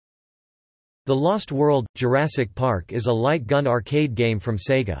The Lost World – Jurassic Park is a light gun arcade game from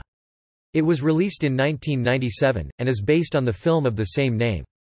Sega. It was released in 1997, and is based on the film of the same name.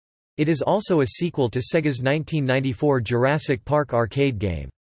 It is also a sequel to Sega's 1994 Jurassic Park arcade game.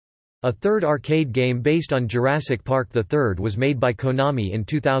 A third arcade game based on Jurassic Park the Third was made by Konami in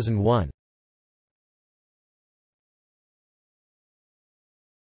 2001.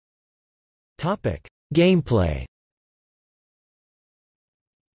 Gameplay.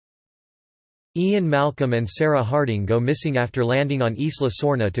 Ian Malcolm and Sarah Harding go missing after landing on Isla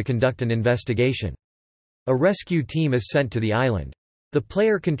Sorna to conduct an investigation. A rescue team is sent to the island. The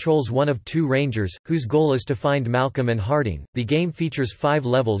player controls one of two rangers, whose goal is to find Malcolm and Harding. The game features 5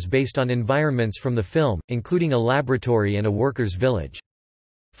 levels based on environments from the film, including a laboratory and a workers' village.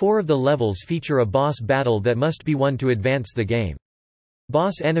 4 of the levels feature a boss battle that must be won to advance the game.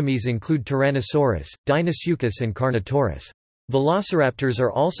 Boss enemies include Tyrannosaurus, Deinosuchus and Carnotaurus. Velociraptors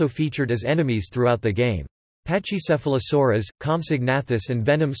are also featured as enemies throughout the game. Pachycephalosaurus, Compsognathus and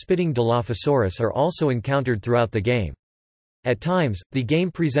venom-spitting Dilophosaurus are also encountered throughout the game. At times, the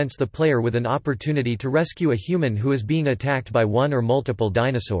game presents the player with an opportunity to rescue a human who is being attacked by one or multiple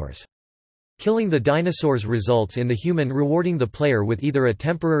dinosaurs. Killing the dinosaurs results in the human rewarding the player with either a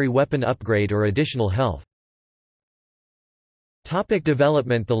temporary weapon upgrade or additional health.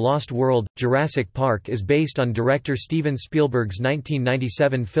 Development. The Lost World – Jurassic Park is based on director Steven Spielberg's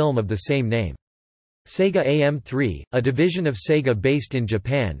 1997 film of the same name. Sega AM3, a division of Sega based in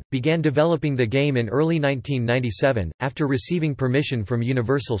Japan, began developing the game in early 1997, after receiving permission from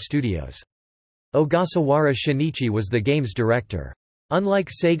Universal Studios. Ogasawara Shinichi was the game's director. Unlike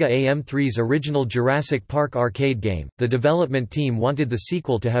Sega AM3's original Jurassic Park arcade game, the development team wanted the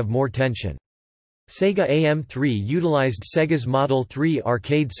sequel to have more tension. Sega AM3 utilized Sega's Model 3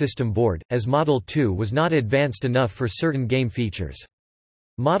 arcade system board, as Model 2 was not advanced enough for certain game features.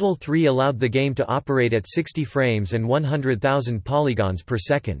 Model 3 allowed the game to operate at 60 frames and 100,000 polygons per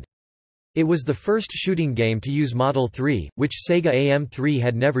second. It was the first shooting game to use Model 3, which Sega AM3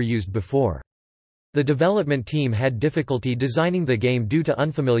 had never used before. The development team had difficulty designing the game due to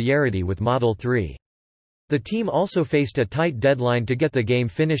unfamiliarity with Model 3. The team also faced a tight deadline to get the game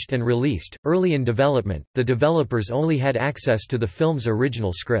finished and released. Early in development, the developers only had access to the film's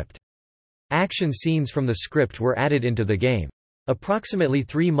original script. Action scenes from the script were added into the game. Approximately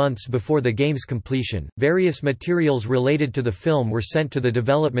 3 months before the game's completion, various materials related to the film were sent to the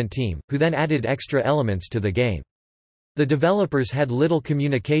development team, who then added extra elements to the game. The developers had little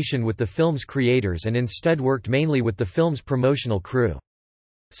communication with the film's creators and instead worked mainly with the film's promotional crew.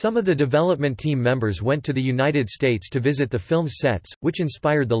 Some of the development team members went to the United States to visit the film's sets, which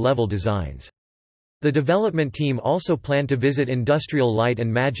inspired the level designs. The development team also planned to visit Industrial Light and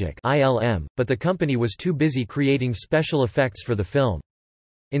Magic (ILM), but the company was too busy creating special effects for the film.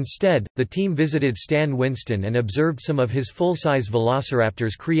 Instead, the team visited Stan Winston and observed some of his full-size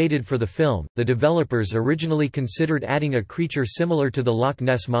velociraptors created for the film. The developers originally considered adding a creature similar to the Loch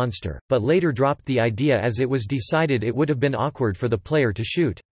Ness Monster, but later dropped the idea as it was decided it would have been awkward for the player to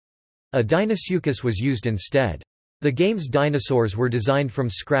shoot. A Deinosuchus was used instead. The game's dinosaurs were designed from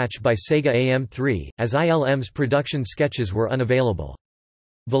scratch by Sega AM3, as ILM's production sketches were unavailable.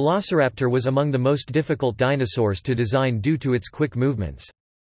 Velociraptor was among the most difficult dinosaurs to design due to its quick movements.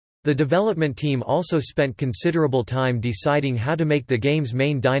 The development team also spent considerable time deciding how to make the game's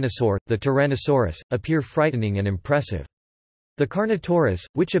main dinosaur, the Tyrannosaurus, appear frightening and impressive. The Carnotaurus,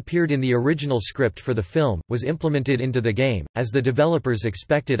 which appeared in the original script for the film, was implemented into the game, as the developers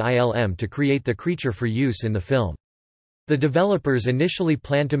expected ILM to create the creature for use in the film. The developers initially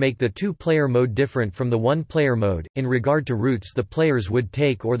planned to make the 2-player mode different from the 1-player mode, in regard to routes the players would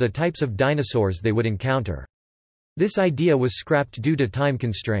take or the types of dinosaurs they would encounter. This idea was scrapped due to time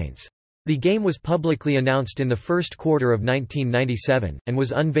constraints. The game was publicly announced in the first quarter of 1997, and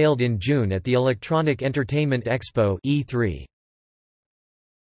was unveiled in June at the Electronic Entertainment Expo (E3).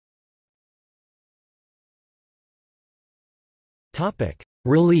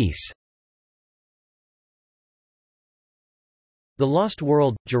 Release. The Lost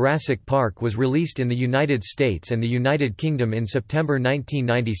World – Jurassic Park was released in the United States and the United Kingdom in September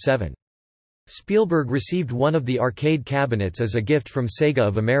 1997. Spielberg received one of the arcade cabinets as a gift from Sega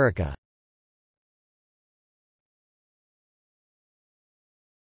of America.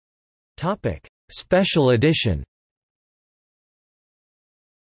 Special edition.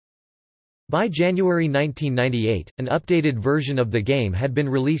 By January 1998, an updated version of the game had been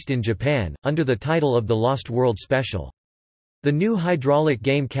released in Japan, under the title of The Lost World Special. The new hydraulic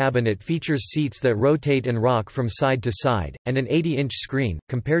game cabinet features seats that rotate and rock from side to side, and an 80-inch screen,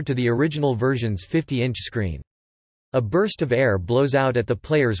 compared to the original version's 50-inch screen. A burst of air blows out at the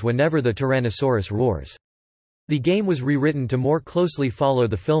players whenever the Tyrannosaurus roars. The game was rewritten to more closely follow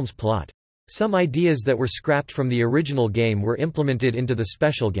the film's plot. Some ideas that were scrapped from the original game were implemented into the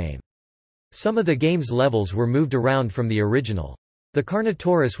special game. Some of the game's levels were moved around from the original. The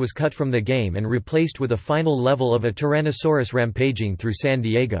Carnotaurus was cut from the game and replaced with a final level of a Tyrannosaurus rampaging through San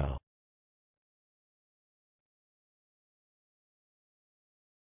Diego.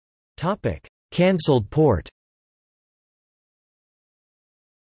 Cancelled port.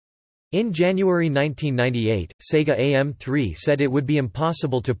 In January 1998, Sega AM3 said it would be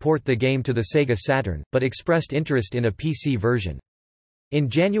impossible to port the game to the Sega Saturn, but expressed interest in a PC version. In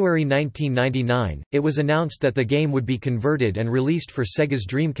January 1999, it was announced that the game would be converted and released for Sega's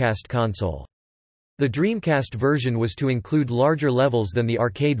Dreamcast console. The Dreamcast version was to include larger levels than the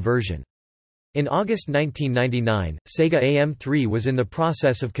arcade version. In August 1999, Sega AM3 was in the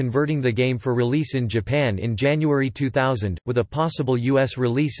process of converting the game for release in Japan in January 2000, with a possible US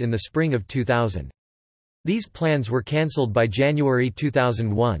release in the spring of 2000. These plans were cancelled by January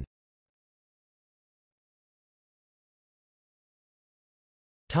 2001.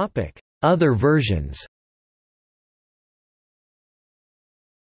 Other versions.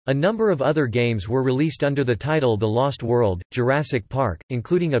 A number of other games were released under the title The Lost World, Jurassic Park,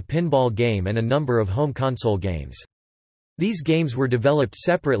 including a pinball game and a number of home console games. These games were developed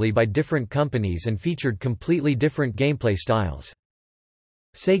separately by different companies and featured completely different gameplay styles.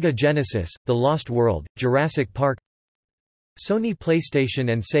 Sega Genesis, The Lost World, Jurassic Park. Sony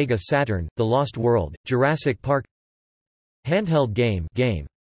PlayStation and Sega Saturn, The Lost World, Jurassic Park. Handheld game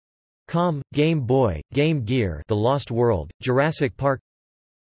Game.com, Game Boy, Game Gear, The Lost World, Jurassic Park.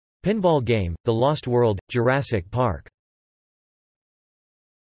 Pinball game, The Lost World, Jurassic Park.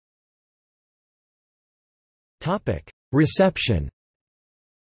 Reception.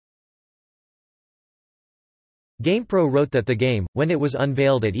 GamePro wrote that the game, when it was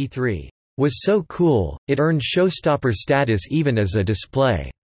unveiled at E3, was so cool, it earned showstopper status even as a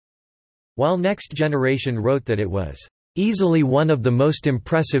display. While Next Generation wrote that it was easily one of the most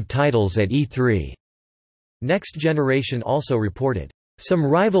impressive titles at E3. Next Generation also reported, "Some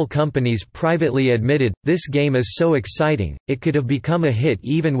rival companies privately admitted, this game is so exciting, it could have become a hit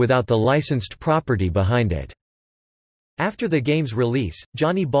even without the licensed property behind it." After the game's release,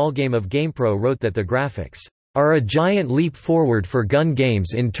 Johnny Ballgame of GamePro wrote that the graphics are a giant leap forward for gun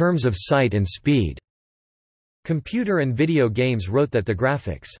games in terms of sight and speed. Computer and Video Games wrote that the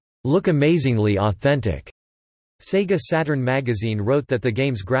graphics look amazingly authentic. Sega Saturn magazine wrote that the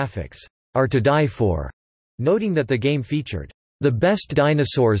game's graphics are to die for, noting that the game featured the best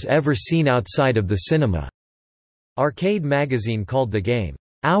dinosaurs ever seen outside of the cinema. Arcade magazine called the game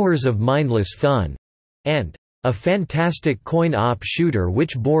hours of mindless fun and a fantastic coin-op shooter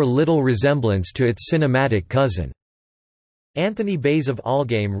which bore little resemblance to its cinematic cousin. Anthony Bays of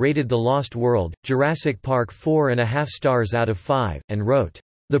Allgame rated The Lost World, Jurassic Park 4.5 stars out of 5, and wrote,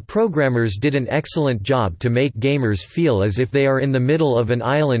 "The programmers did an excellent job to make gamers feel as if they are in the middle of an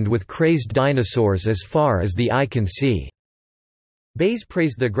island with crazed dinosaurs as far as the eye can see." Bays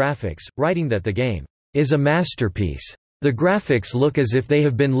praised the graphics, writing that the game is a masterpiece. The graphics look as if they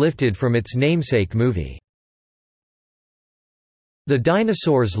have been lifted from its namesake movie. The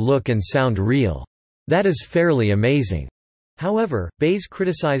dinosaurs look and sound real. That is fairly amazing. However, Bays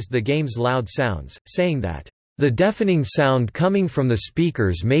criticized the game's loud sounds, saying that the deafening sound coming from the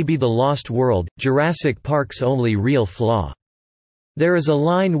speakers may be The Lost World, Jurassic Park's only real flaw. There is a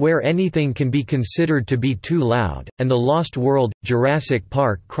line where anything can be considered to be too loud, and The Lost World, Jurassic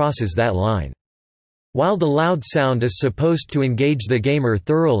Park crosses that line. While the loud sound is supposed to engage the gamer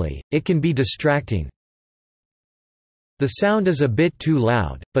thoroughly, it can be distracting. The sound is a bit too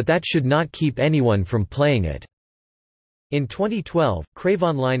loud, but that should not keep anyone from playing it. In 2012,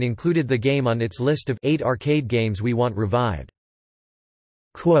 CraveOnline included the game on its list of 8 arcade games we want revived.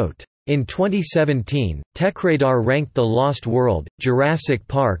 Quote, in 2017, TechRadar ranked The Lost World, Jurassic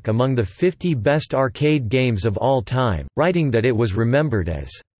Park among the 50 best arcade games of all time, writing that it was remembered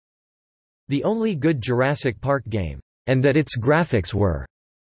as the only good Jurassic Park game, and that its graphics were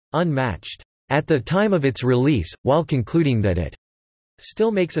unmatched at the time of its release, while concluding that it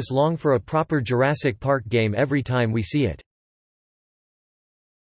still makes us long for a proper Jurassic Park game every time we see it.